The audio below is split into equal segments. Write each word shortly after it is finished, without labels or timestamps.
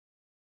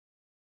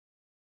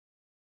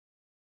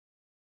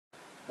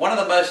One of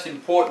the most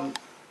important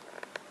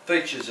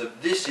features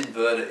of this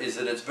inverter is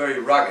that it's very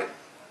rugged.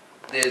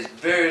 There's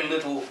very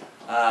little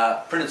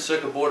printed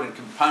circuit board and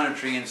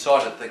componentry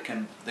inside it that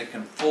can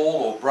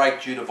fall or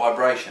break due to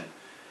vibration.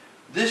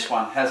 This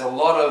one has a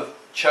lot of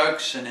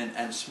chokes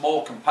and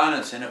small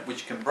components in it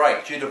which can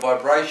break due to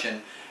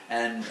vibration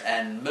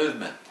and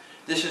movement.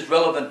 This is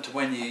relevant to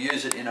when you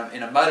use it in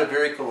a motor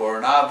vehicle or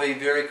an RV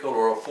vehicle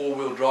or a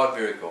four-wheel drive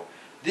vehicle.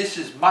 This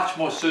is much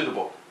more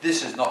suitable.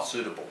 This is not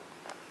suitable.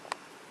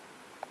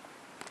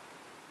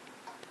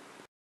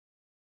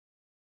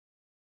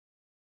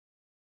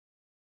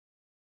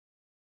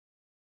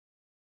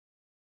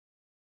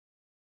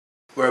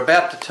 We're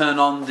about to turn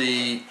on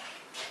the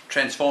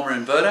transformer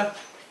inverter.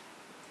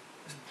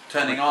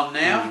 Turning on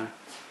now.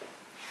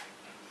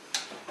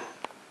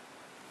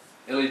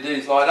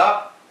 LEDs light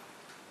up.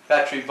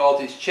 Battery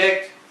voltage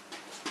checked.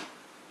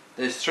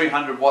 There's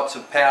 300 watts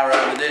of power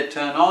over there,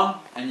 turn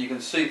on, and you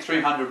can see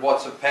 300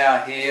 watts of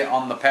power here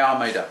on the power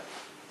meter.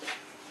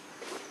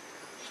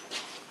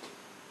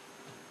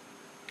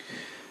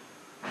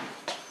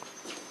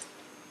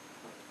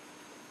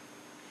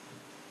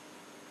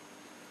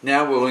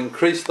 Now we'll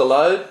increase the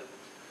load.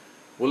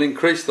 We'll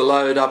increase the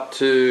load up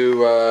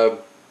to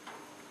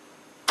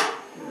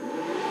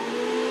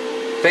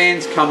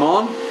fans come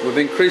on. We've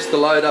increased the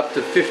load up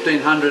to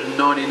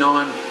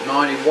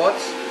 1590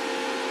 watts.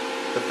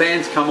 The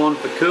fans come on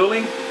for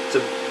cooling. It's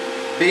a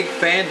big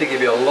fan to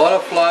give you a lot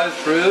of flow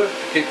through it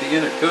to keep the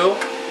unit cool.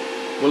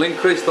 We'll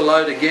increase the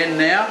load again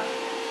now.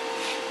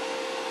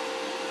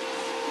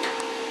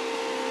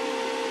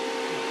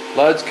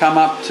 Loads come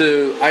up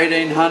to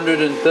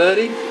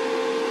 1830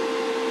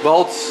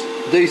 volts.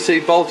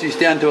 DC voltage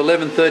down to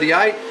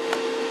 1138.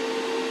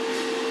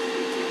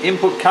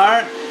 Input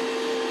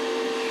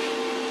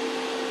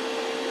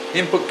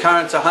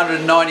current's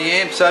 190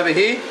 amps over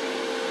here,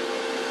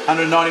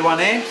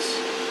 191 amps.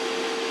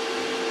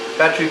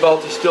 Battery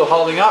voltage still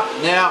holding up.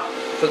 Now,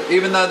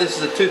 even though this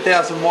is a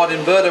 2000 watt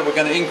inverter, we're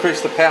going to increase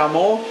the power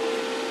more,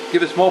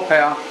 give us more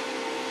power.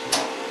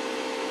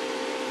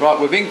 Right,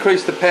 we've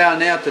increased the power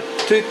now to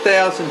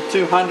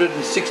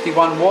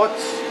 2261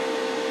 watts.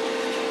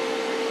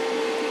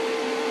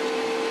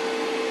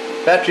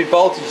 Battery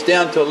voltage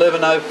down to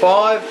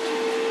 1105.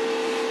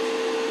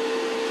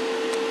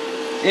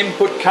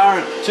 Input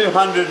current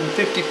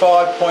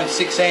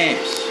 255.6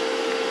 amps.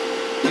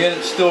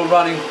 Unit still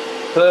running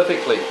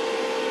perfectly.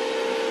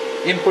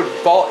 Output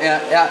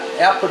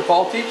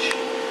voltage.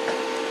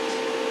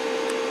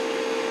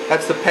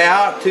 That's the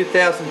power,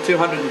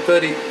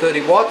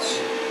 2230 watts.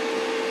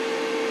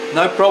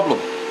 No problem.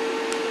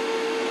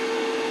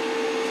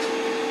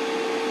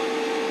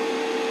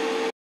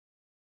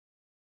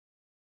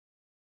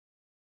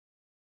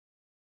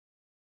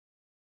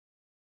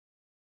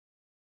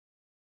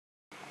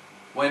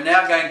 We're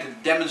now going to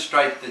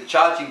demonstrate the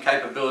charging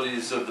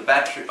capabilities of the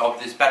battery, of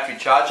this battery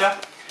charger.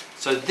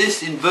 So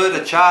this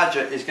inverter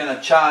charger is going to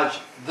charge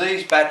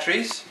these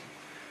batteries,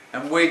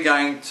 and we're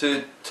going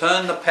to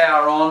turn the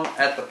power on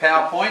at the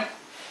power point.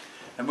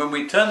 And when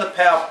we turn the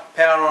power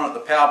on at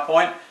the power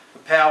point, the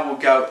power will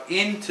go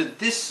into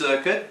this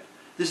circuit.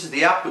 This is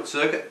the output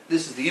circuit,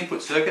 this is the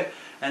input circuit,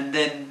 and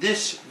then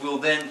this will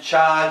then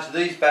charge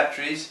these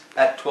batteries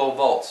at 12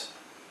 volts.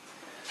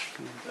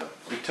 So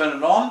we turn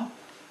it on.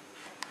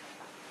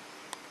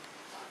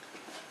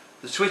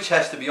 The switch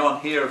has to be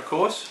on here, of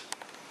course.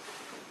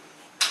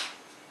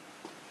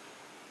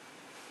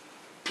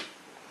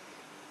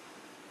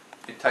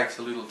 It takes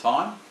a little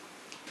time.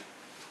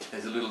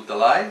 There's a little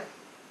delay.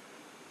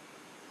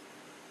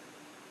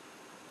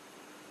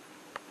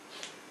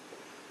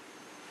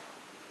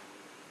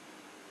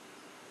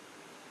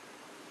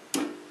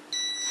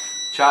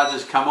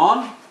 Chargers come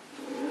on.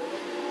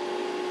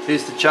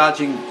 Here's the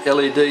charging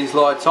LEDs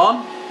lights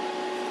on.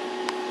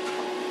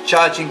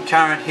 Charging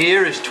current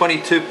here is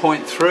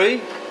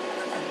 22.3,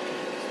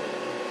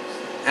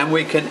 and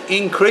we can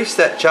increase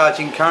that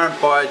charging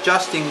current by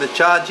adjusting the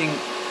charging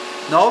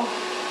knob.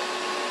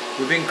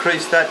 We've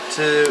increased that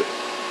to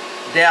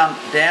down,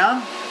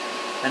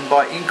 and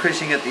by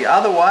increasing it the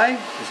other way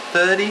is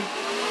 30,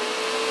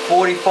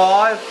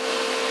 45,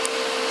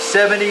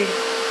 70,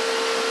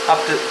 up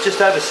to just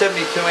over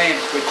 72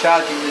 amps. We're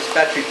charging this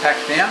battery pack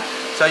now,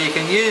 so you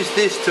can use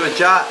this to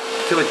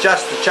adjust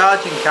the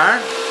charging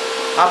current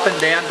up and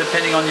down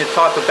depending on your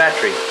type of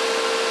battery.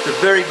 It's a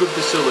very good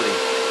facility.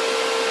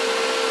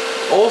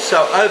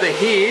 Also over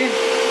here,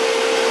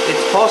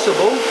 it's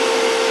possible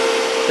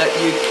that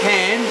you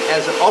can,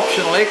 as an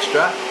optional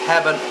extra,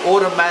 have an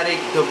automatic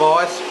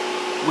device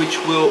which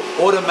will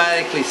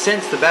automatically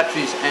sense the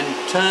batteries and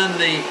turn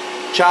the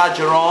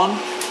charger on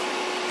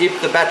if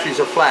the batteries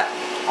are flat.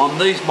 On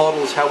these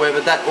models, however,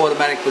 that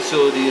automatic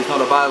facility is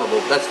not available.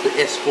 That's the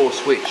S4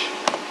 switch.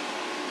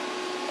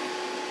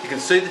 You can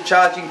see the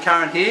charging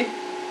current here.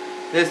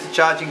 There's the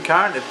charging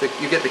current. If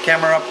you get the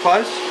camera up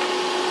close,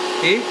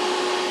 here's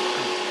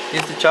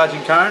the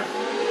charging current.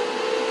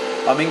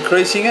 I'm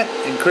increasing it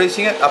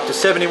up to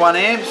 71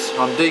 amps.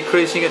 I'm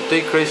decreasing it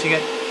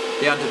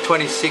down to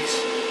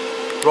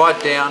 26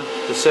 right down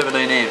to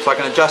 17 amps. I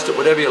can adjust it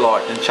whatever you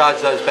like and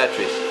charge those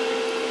batteries.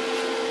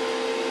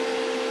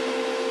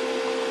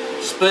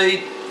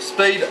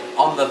 Speed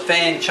on the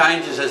fan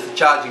changes as the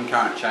charging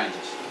current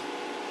changes.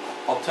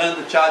 I'll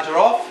turn the charger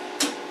off.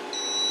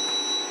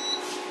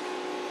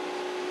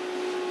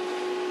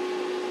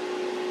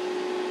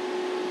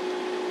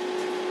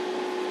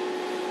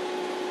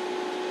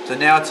 So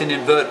now it's in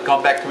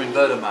gone back to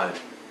inverter mode.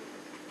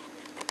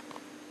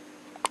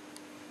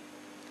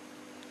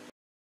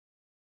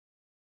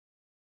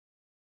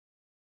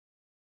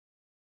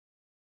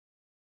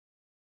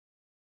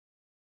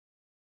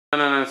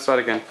 No, start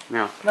again.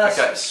 Now.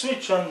 Okay.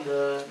 Switch on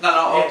the... No,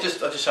 I'll just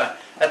say.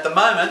 At the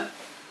moment,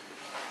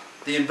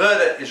 the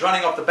inverter is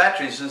running off the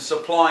batteries and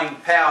supplying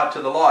power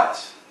to the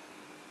lights.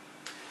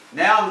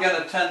 Now I'm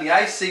going to turn the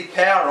AC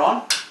power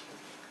on.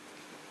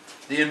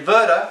 The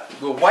inverter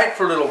will wait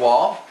for a little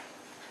while.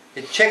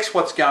 It checks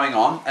what's going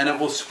on and it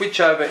will switch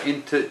over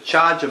into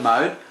charger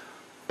mode.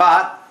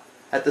 But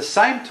at the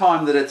same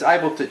time that it's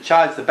able to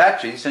charge the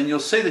batteries, and you'll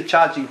see the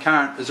charging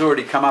current has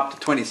already come up to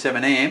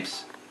 27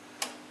 amps.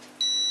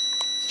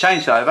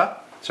 Changed over,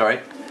 sorry.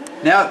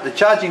 Now the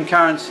charging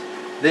current's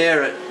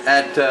there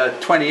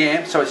at 20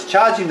 amps, so it's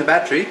charging the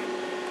battery,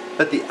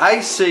 but the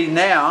AC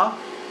now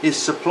is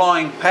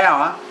supplying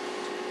power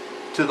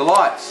to the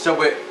lights. So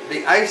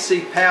the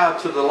AC power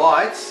to the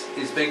lights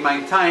is being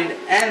maintained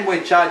and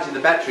we're charging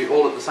the battery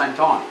all at the same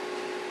time.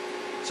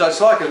 So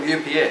it's like a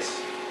UPS,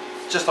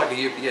 just like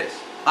a UPS,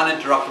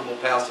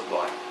 uninterruptible power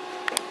supply.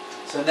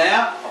 So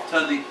now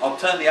I'll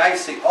turn the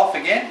AC off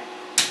again.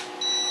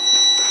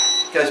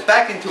 Goes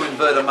back into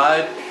inverter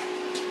mode.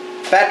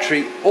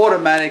 Battery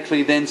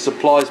automatically then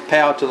supplies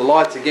power to the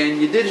lights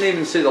again. You didn't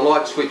even see the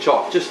light switch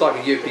off, just like a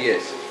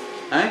UPS.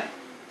 Eh?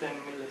 10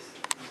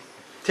 milliseconds.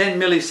 10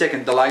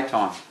 millisecond delay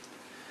time.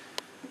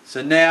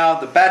 So now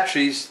the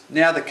batteries,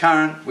 now the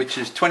current, which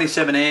is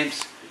 27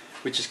 amps,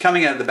 which is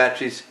coming out of the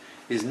batteries,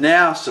 is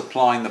now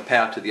supplying the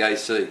power to the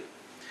AC.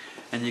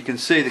 And you can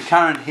see the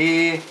current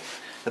here,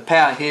 the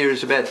power here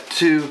is about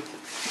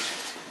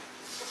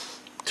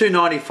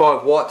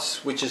 295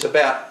 watts, which is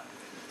about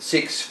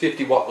 6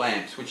 50-watt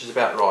lamps, which is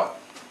about right.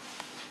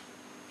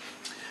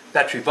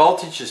 Battery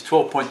voltage is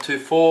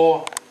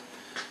 12.24.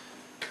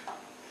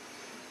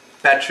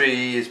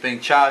 Battery is being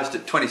charged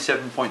at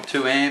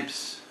 27.2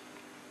 amps.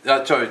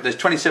 Sorry, there's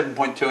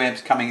 27.2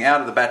 amps coming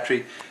out of the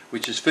battery,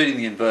 which is feeding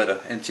the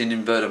inverter, and it's in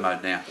inverter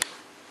mode now.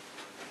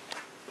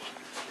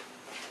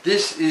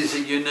 This is a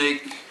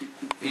unique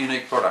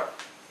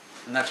product,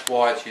 and that's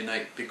why it's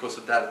unique, because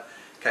of that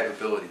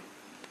capability.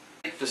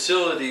 The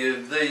facility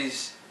of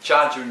these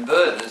charger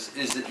inverters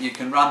is that you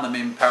can run them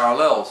in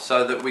parallel,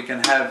 so that we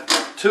can have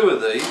two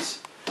of these,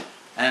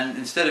 and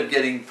instead of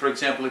getting, for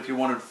example, if you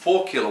wanted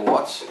 4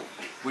 kilowatts,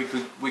 we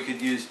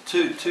could use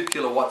two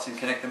kilowatts and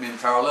connect them in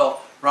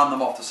parallel, run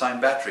them off the same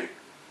battery.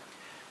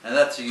 And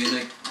that's a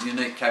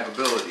unique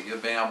capability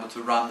of being able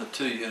to run the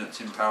two units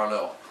in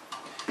parallel.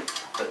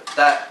 But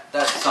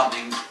that's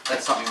something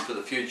for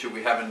the future.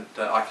 We haven't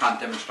I can't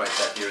demonstrate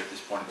that here at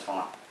this point in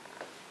time.